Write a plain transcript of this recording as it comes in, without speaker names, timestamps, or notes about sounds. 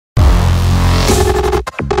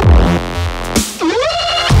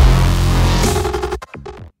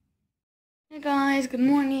good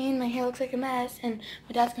morning. My hair looks like a mess, and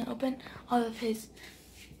my dad's gonna open all of his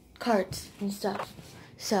cards and stuff.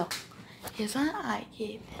 So, here's what I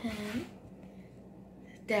gave him.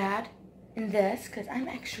 Dad, and this, because I'm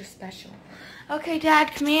extra special. Okay,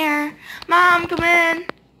 Dad, come here. Mom, come in.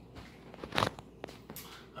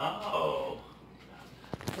 Oh.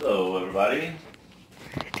 Hello, everybody.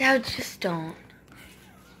 Dad, just don't.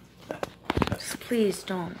 Just please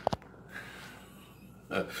don't.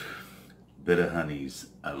 Bitter honeys,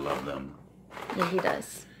 I love them. Yeah, he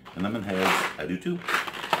does. And lemon heads, I do too.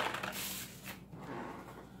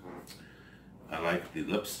 I like the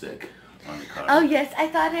lipstick on the card. Oh, yes, I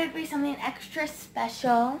thought it would be something extra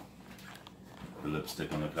special. The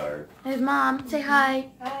lipstick on the card. There's Mom. Say hi.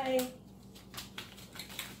 Hi.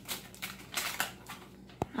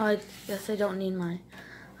 Oh, I guess I don't need mine.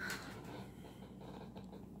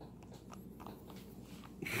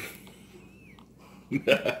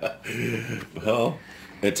 Well,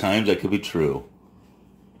 at times that could be true.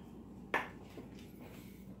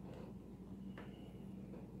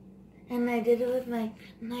 And I did it with my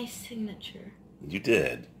nice signature. You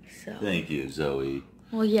did. So. Thank you, Zoe.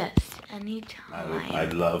 Well, yes, anytime. I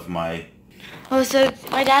love my... Oh, so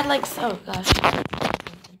my dad likes, oh gosh.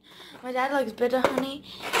 My dad likes bitter honey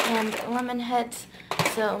and lemon heads.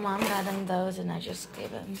 So Mom got him those, and I just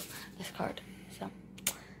gave him this card. So,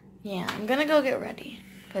 yeah, I'm gonna go get ready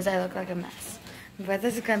because I look like a mess. My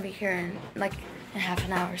brother's gonna be here in like half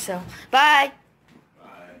an hour. So, bye.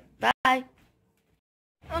 Bye. Bye.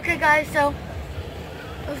 Okay, guys. So,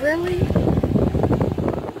 really.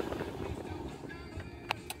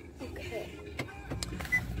 Okay.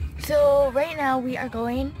 So right now we are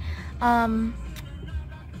going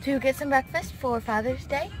to get some breakfast for Father's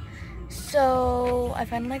Day. So I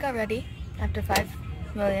finally got ready after 5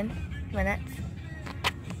 million minutes.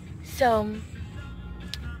 So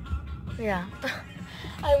yeah,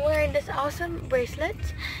 I'm wearing this awesome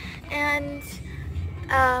bracelet, and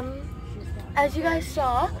as you guys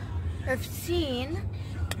saw or have seen,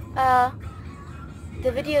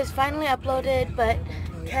 the video is finally uploaded, but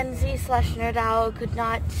Kenzie/NerdOwl could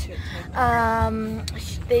not,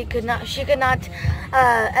 she could not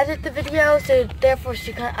edit the video, so therefore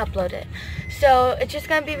she couldn't upload it. So it's just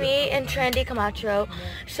gonna be me and Trendy Camacho.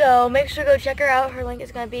 So make sure to go check her out. Her link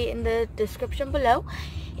is gonna be in the description below.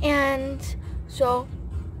 And so,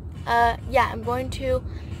 yeah, I'm going to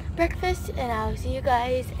breakfast, and I'll see you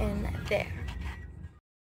guys in there.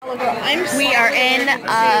 We are in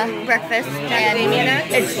breakfast, and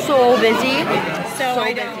it's so busy. So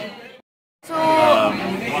busy. So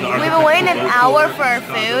we've been waiting an hour for our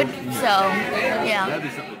food. So yeah.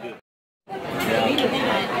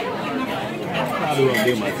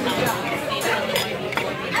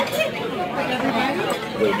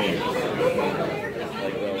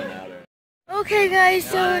 Okay, guys.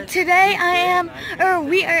 So today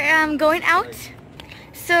we are going out.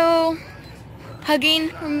 So. Hugging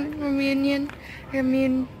reunion,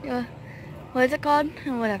 what is it called?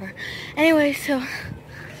 Whatever. Anyway, so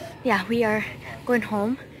yeah, we are going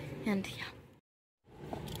home, and yeah.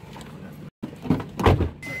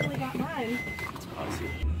 We got mine.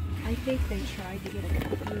 I think they tried to get a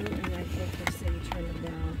cut-through, and I think the city turned them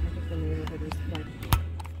down. I think the neighborhood was like,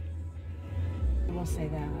 we'll say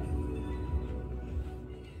that.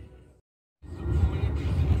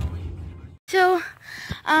 So,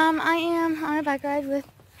 I am on a bike ride with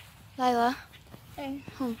Lila. Hey.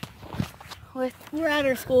 We're at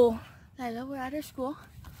our school. Lila, we're at our school.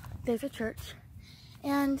 There's a church.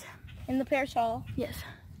 And In the parish hall. yes.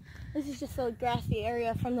 This is just a grassy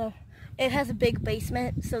area from it has a big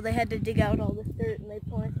basement, so they had to dig out all the dirt and they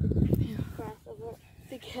planted grass over it.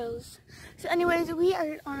 Big hills. So anyways, we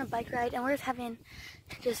are on a bike ride, and we're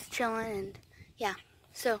just chilling, and yeah.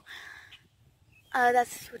 So,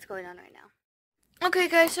 that's what's going on right now. Okay,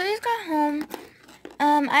 guys, so I just got home.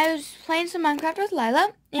 I was playing some Minecraft with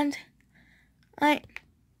Lila, and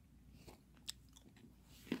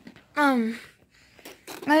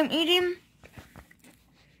I'm eating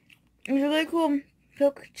these really cool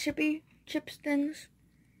Coke chips things.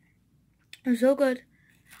 They're so good.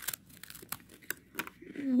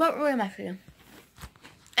 But really my food.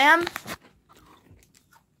 And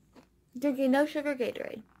drinking no sugar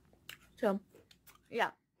Gatorade. So,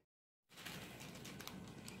 yeah.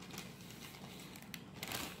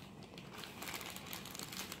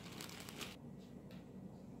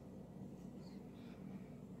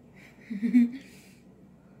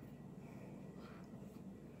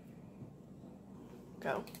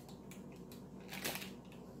 Go.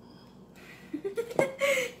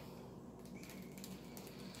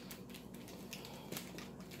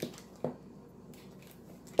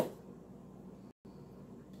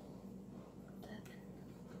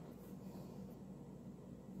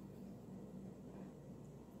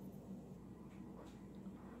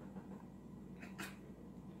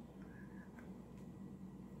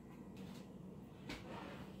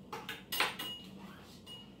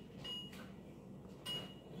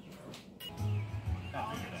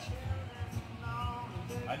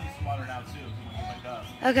 I need some water now too. If I go.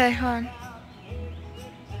 Okay, hold on.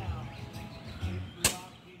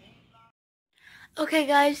 Okay,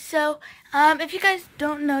 guys. So, if you guys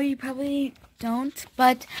don't know, you probably don't,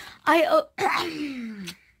 but I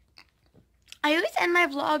always end my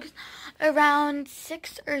vlogs around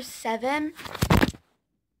 6 or 7.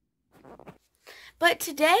 But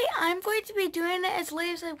today, I'm going to be doing it as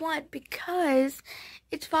late as I want because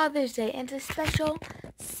it's Father's Day and it's a special,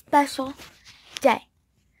 special day.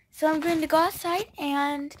 So I'm going to go outside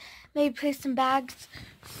and maybe play some bags,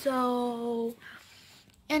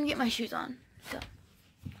 and get my shoes on. So,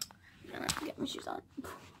 I'm gonna get my shoes on.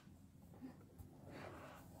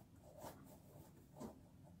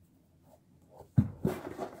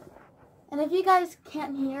 And if you guys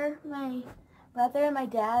can't hear, my brother and my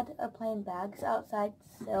dad are playing bags outside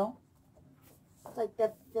still. It's like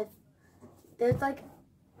there's like,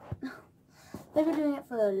 they've been doing it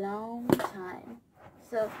for a long time.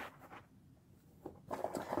 So,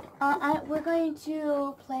 we're going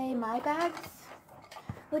to play my bags,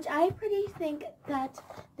 which I pretty think that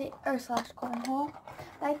slash cornhole,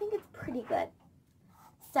 but I think it's pretty good.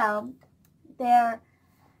 So, they're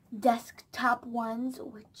desktop ones,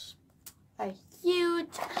 which are huge.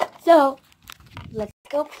 So, let's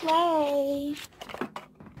go play.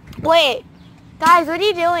 Wait, guys, what are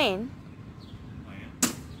you doing?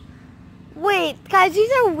 Wait, guys,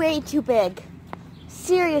 these are way too big.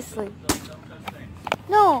 Seriously.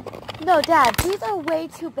 No, Dad, these are way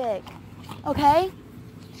too big. Okay?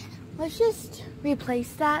 Let's just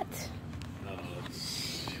replace that.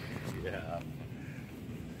 Yeah.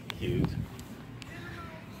 Cute.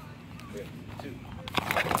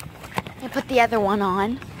 And put the other one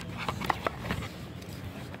on.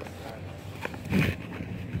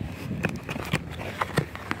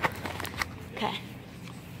 Okay.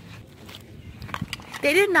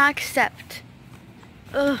 They did not accept.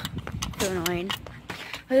 Ugh, so annoying.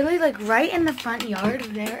 Literally, like, right in the front yard,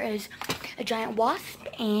 there is a giant wasp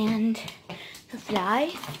and a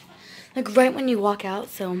fly. Like, right when you walk out,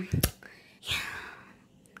 so, yeah.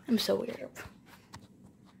 I'm so weird.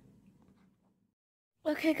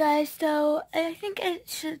 Okay, guys, so I think it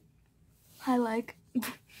should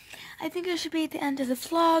be the end of the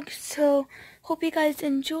vlog, so hope you guys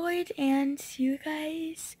enjoyed, and see you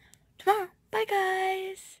guys tomorrow.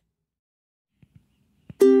 Bye,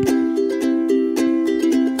 guys!